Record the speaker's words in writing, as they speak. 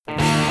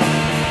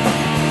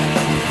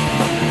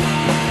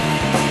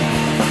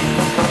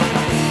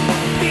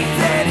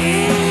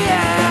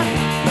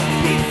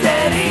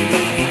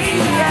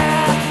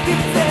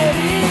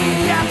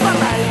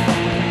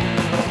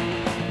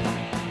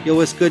Yo,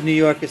 what's good, New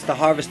York? It's the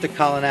Harvester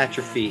Colin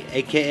Atrophy,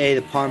 a.k.a.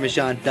 the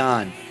Parmesan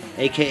Don,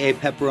 a.k.a.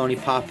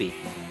 Pepperoni Poppy,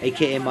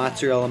 a.k.a.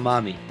 Mozzarella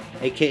Mommy,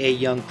 a.k.a.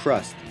 Young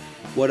Crust.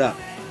 What up?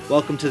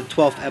 Welcome to the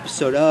 12th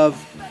episode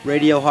of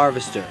Radio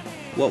Harvester,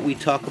 what we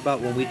talk about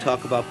when we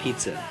talk about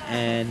pizza.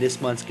 And this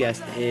month's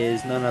guest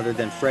is none other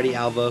than Freddie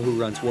Alva, who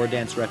runs War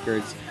Dance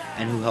Records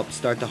and who helped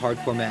start the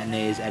hardcore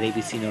matinees at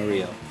ABC No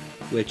Rio,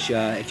 which,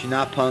 if you're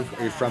not punk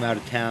or you're from out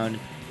of town,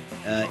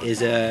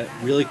 is a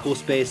really cool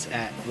space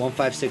at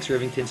 156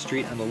 Rivington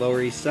Street on the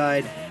Lower East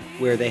Side,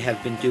 where they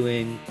have been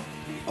doing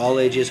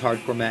all-ages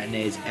hardcore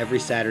matinees every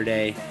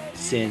Saturday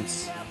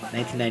since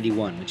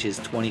 1991, which is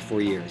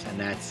 24 years, and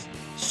that's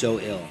so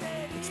ill.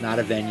 It's not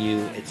a venue,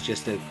 it's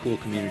just a cool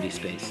community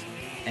space.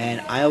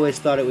 And I always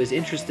thought it was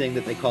interesting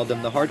that they called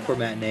them the hardcore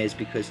matinees,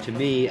 because to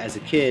me, as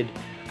a kid,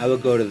 I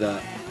would go to the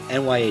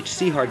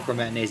NYHC hardcore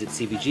matinees at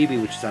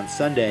CBGB, which is on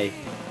Sunday,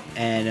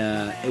 and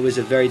it was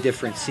a very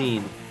different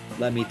scene,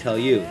 let me tell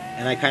you.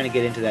 And I kind of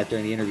get into that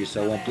during the interview,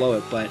 so I won't blow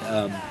it, but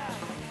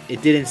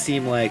it didn't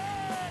seem like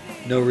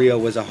No Rio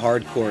was a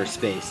hardcore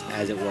space,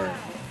 as it were.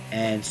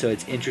 And so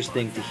it's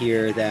interesting to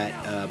hear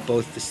that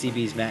both the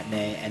CB's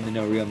matinee and the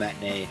No Rio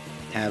matinee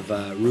have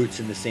roots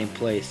in the same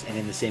place and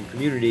in the same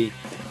community.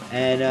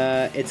 And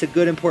it's a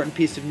good, important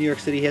piece of New York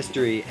City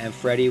history, and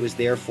Freddie was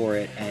there for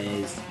it and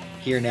is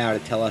here now to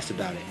tell us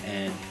about it.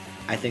 And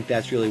I think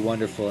that's really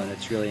wonderful, and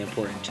it's really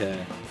important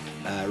to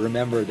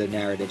remember the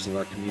narratives of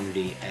our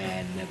community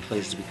and the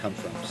places we come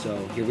from. So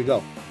here we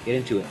go. Get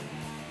into it.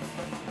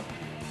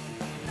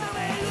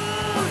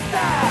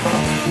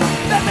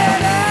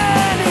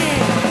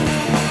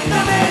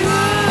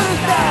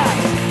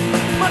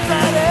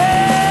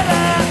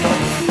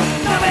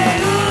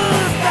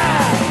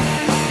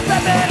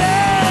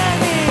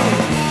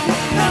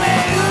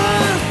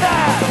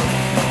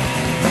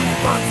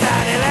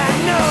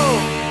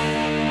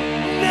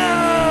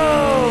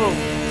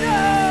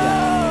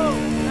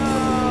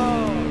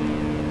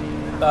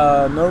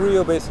 No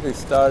Rio basically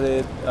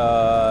started,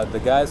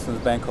 the guys from the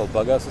band called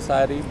Bug Out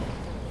Society,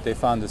 they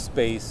found the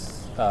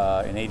space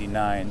in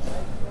 '89.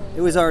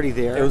 It was already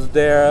there. It was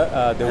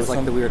there. There was like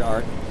some, the weird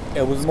art.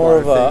 It was more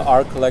of an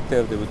art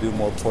collective. They would do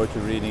more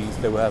poetry readings.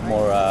 They would have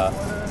more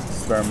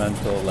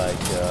experimental, like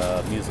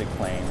music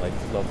playing, like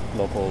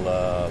local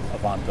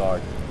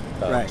avant-garde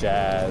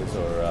jazz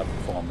or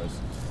performers.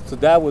 So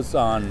that was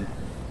on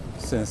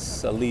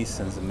at least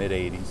since the mid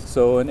 '80s.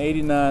 So in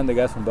 '89, the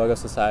guys from Bug Out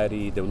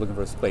Society, they were looking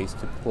for a space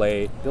to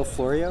play. Bill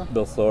Florio,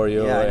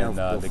 yeah, and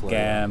the Florio.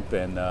 Gamp,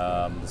 and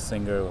the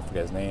singer, I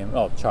forget his name.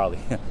 Oh, Charlie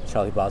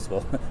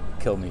Boswell.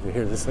 Kill me if you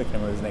hear this. I can't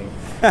remember his name.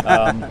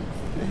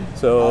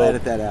 So I'll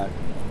edit that out.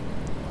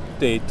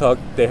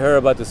 They heard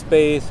about the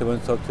space. They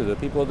went to talk to the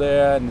people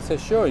there, and they said,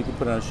 "Sure, you can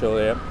put on a show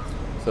there."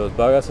 So it's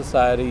Bug Out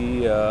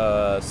Society,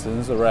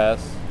 Citizen's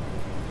Arrest,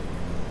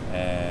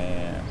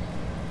 and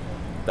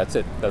that's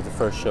it. That was the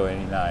first show in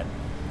 '89.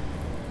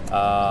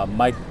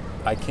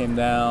 I came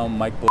down,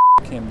 Mike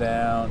came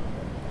down,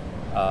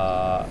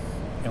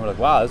 and we're like,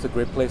 wow, this is a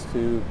great place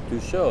to do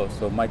shows.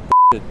 So Mike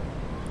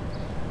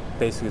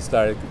basically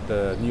started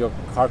the New York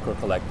Hardcore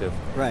Collective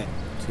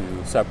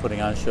to start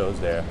putting on shows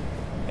there.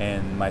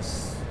 And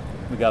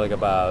we got like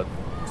about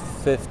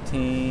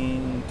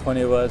 15,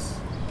 20 of us,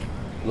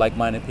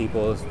 like-minded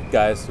people,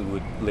 guys who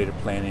would later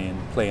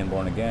play in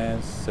Born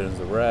Against,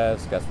 Citizen's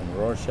Arrest, guys from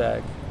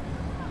Rorschach,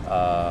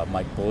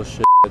 Mike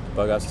Bullshit, the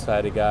Bug Out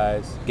Society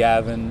guys,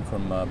 Gavin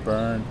from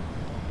Burn.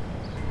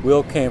 We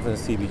all came from the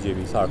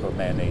CBGB's hardcore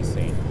matinee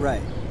scene.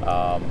 Right.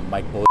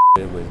 Mike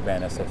Bullshit with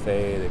band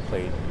SFA, they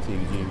played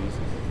CBGB's.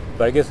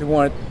 But I guess we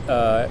wanted,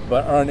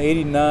 but around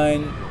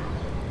 '89,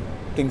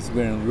 things were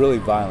getting really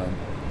violent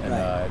in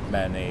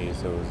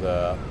matinees. There was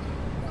a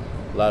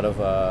lot of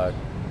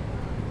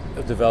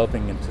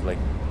developing into like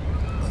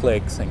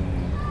cliques and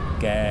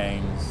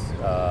gangs.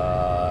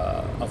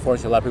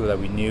 Unfortunately, a lot of people that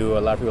we knew, a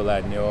lot of people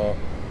that I knew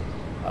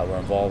were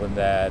involved in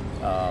that.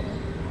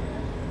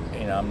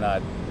 I'm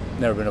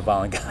never been a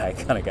violent guy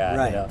kind of guy,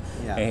 right.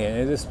 Yeah.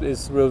 And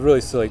it's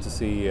really silly to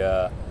see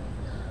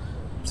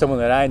someone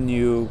that I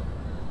knew,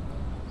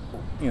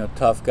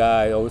 tough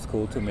guy, always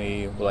cool to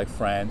me, we're like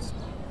friends,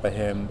 but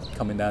him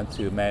coming down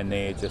to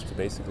matinee just to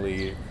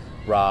basically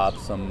rob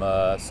some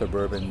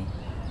suburban,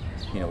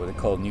 what they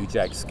call New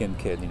Jack Skin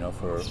Kid,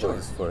 for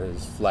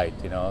his flight,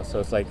 So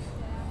it's like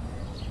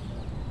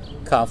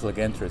conflict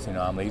interest,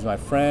 I'm like, he's my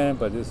friend,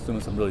 but he's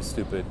doing some really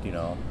stupid,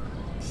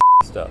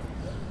 stuff.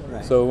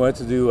 Right. So we wanted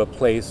to do a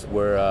place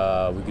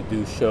where we could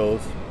do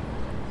shows,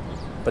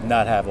 but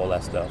not have all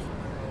that stuff.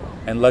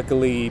 And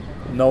luckily,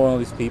 knowing all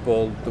these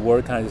people, the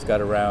word kind of just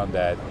got around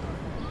that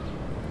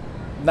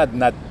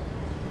not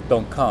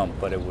don't come,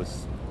 but it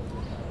was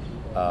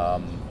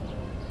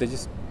they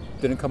just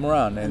didn't come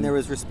around. And there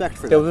was respect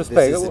for that. There was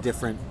respect. This is a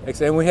different.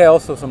 And we had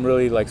also some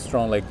really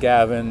strong, like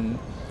Gavin,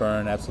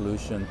 Burn,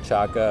 Absolution,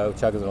 Chaka.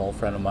 Chaka's an old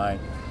friend of mine.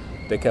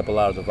 They kept a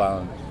lot of the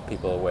violent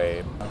people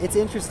away. It's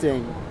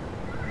interesting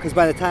because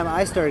by the time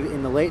I started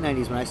in the late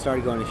 '90s, when I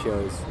started going to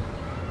shows,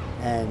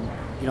 and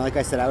like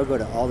I said, I would go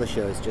to all the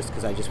shows just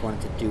because I just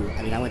wanted to do.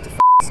 I mean, I went to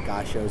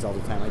ska shows all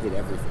the time. I did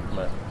everything.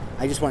 Right.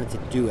 I just wanted to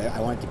do it. I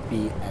wanted to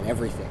be at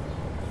everything.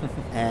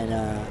 And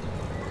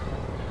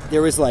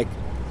there was like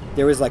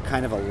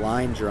kind of a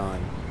line drawn.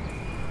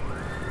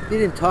 We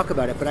didn't talk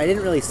about it, but I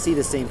didn't really see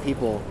the same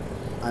people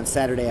on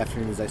Saturday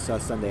afternoon as I saw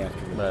Sunday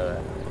afternoon. Right.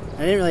 I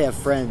didn't really have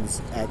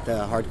friends at the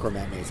hardcore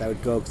matinees. I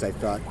would go because I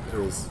thought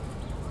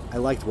I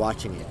liked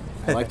watching it.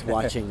 I liked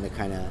watching the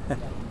kind of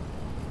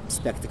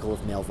spectacle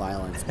of male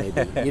violence,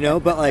 maybe,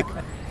 But like,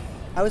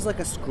 I was like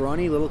a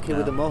scrawny little kid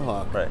with a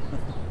mohawk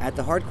at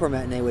the hardcore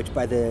matinee, which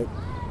by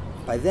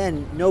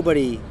then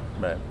nobody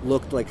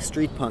looked like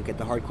street punk at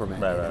the hardcore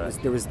matinee.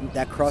 There was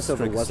that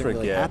crossover wasn't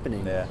really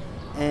happening,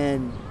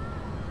 and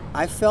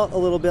I felt a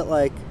little bit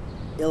like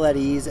ill at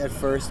ease at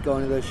first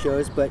going to those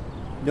shows, but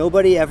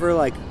nobody ever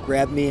like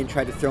grabbed me and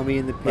tried to throw me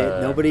in the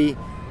pit. Nobody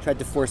tried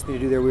to force me to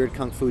do their weird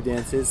kung fu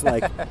dances.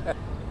 Like,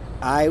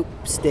 I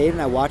stayed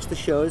and I watched the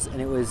shows,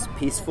 and it was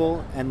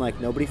peaceful, and like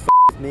nobody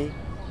with me.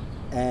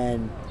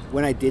 And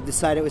when I did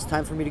decide it was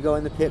time for me to go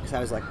in the pit, because I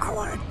was like, I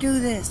want to do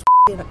this.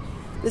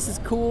 This is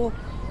cool.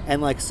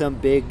 And like some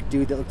big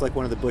dude that looked like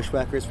one of the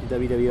Bushwhackers from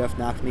WWF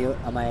knocked me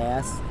on my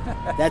ass.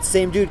 That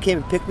same dude came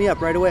and picked me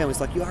up right away and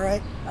was like, "You all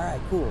right? All right,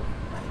 cool.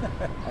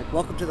 Like,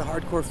 welcome to the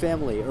hardcore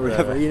family," or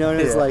whatever. And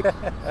it was like,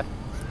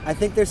 I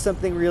think there's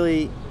something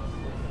really,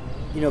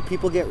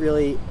 people get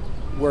really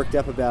worked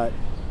up about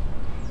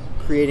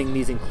creating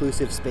these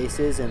inclusive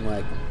spaces, and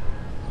like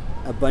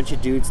a bunch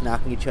of dudes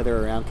knocking each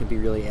other around can be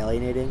really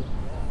alienating.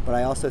 But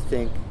I also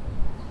think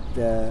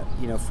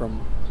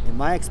from in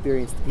my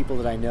experience, the people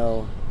that I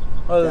know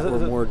that were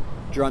more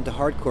drawn to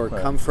hardcore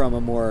come from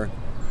a more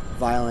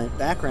violent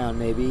background,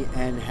 maybe,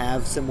 and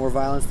have some more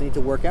violence they need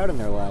to work out in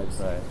their lives.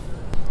 Right.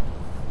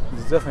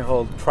 There's definitely a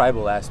whole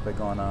tribal aspect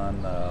going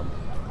on.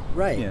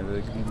 Right. You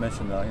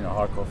mentioned the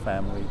hardcore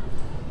family.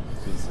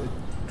 It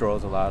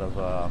draws a lot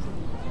of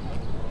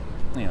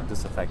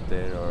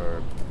disaffected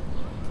or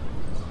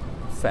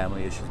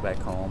family issues back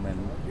home,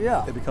 and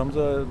it becomes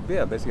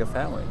basically a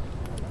family.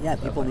 Yeah,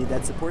 people need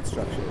that support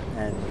structure,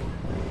 and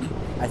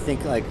I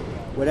think like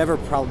whatever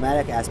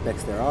problematic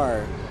aspects there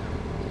are,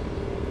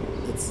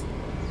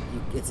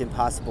 it's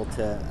impossible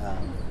to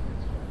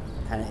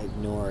kind of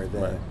ignore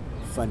the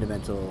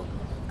fundamental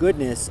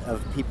goodness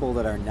of people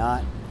that are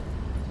not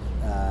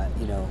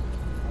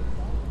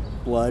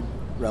blood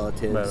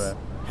relatives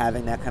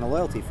having that kind of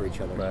loyalty for each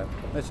other. Right.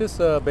 It's just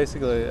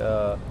basically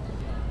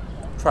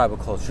tribal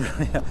culture.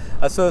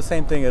 I saw the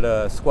same thing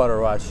at Squatter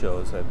Rod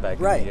shows back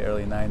in the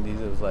early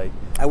 90s. It was like,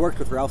 I worked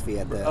with Ralphie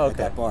at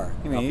that bar.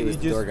 You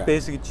just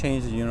basically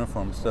change the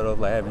uniform. Instead of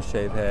like having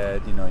shaved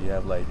head, you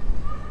have like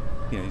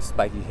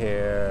spiky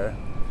hair.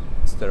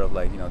 Instead of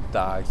like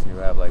dogs, you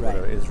have like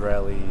whatever,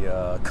 Israeli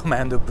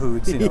commando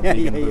boots,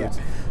 vegan boots.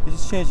 You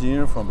just change the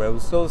uniform, but it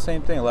was still the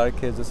same thing. A lot of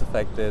kids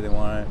disaffected. They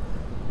wanted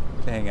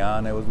to hang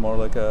on. It was more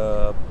like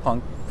a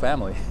punk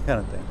family kind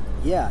of thing.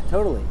 Yeah,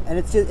 totally. And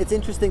it's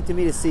interesting to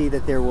me to see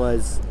that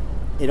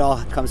it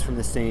all comes from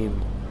the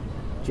same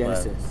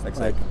genesis. Right.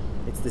 Exactly. Like,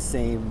 it's the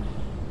same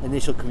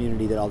initial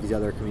community that all these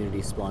other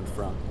communities spawned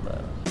from.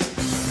 Right.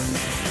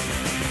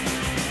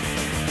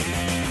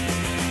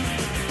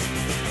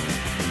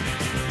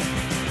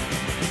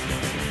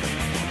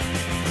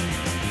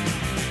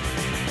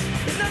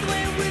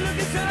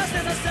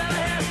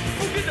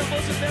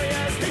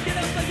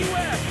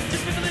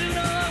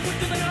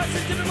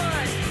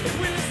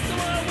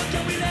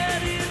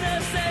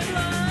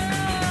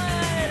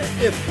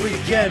 If we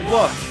can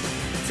walk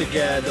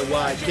together,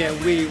 why can't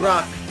we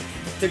rock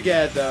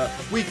together?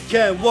 We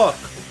can walk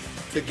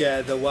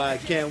together, why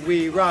can't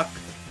we rock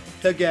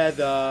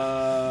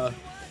together?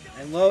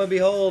 And lo and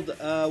behold,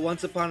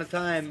 once upon a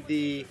time,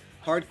 the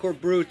hardcore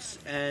brutes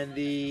and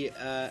the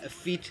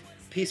effete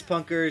peace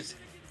punkers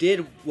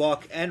did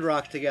walk and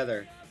rock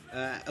together,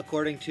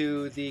 according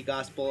to the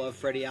Gospel of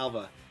Freddie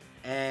Alva.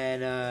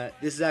 And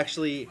this is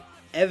actually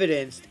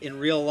evidenced in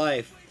real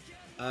life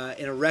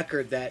in a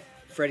record that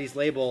Freddie's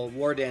label,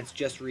 War Dance,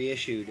 just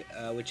reissued,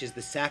 which is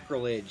the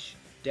Sacrilege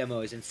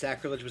demos. And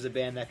Sacrilege was a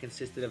band that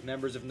consisted of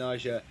members of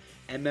Nausea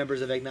and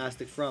members of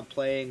Agnostic Front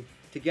playing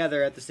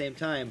together at the same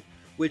time,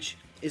 which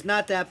is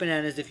not that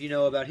bananas if you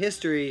know about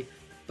history,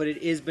 but it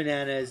is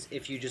bananas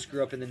if you just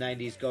grew up in the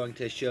 90s going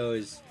to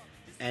shows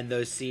and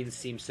those scenes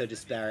seem so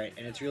disparate.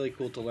 And it's really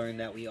cool to learn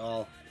that we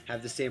all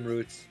have the same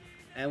roots,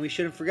 and we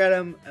shouldn't forget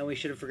them, and we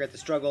shouldn't forget the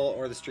struggle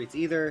or the streets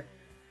either.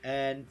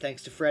 And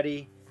thanks to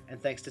Freddie,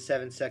 and thanks to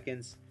 7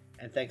 Seconds,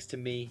 and thanks to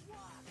me,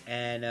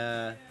 and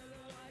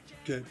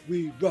can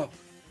we rock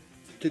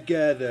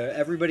together?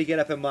 Everybody get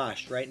up and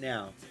mosh right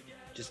now.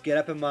 Just get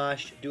up and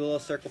mosh. Do a little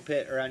circle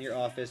pit around your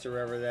office or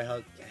wherever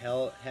the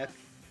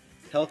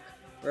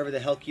wherever the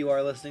hell you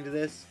are listening to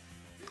this.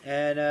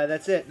 And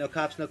that's it. No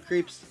cops, no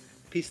creeps.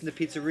 Peace in the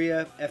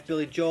pizzeria. F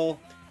Billy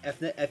Joel.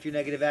 F your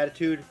negative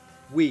attitude.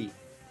 We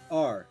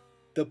are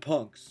the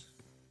punks.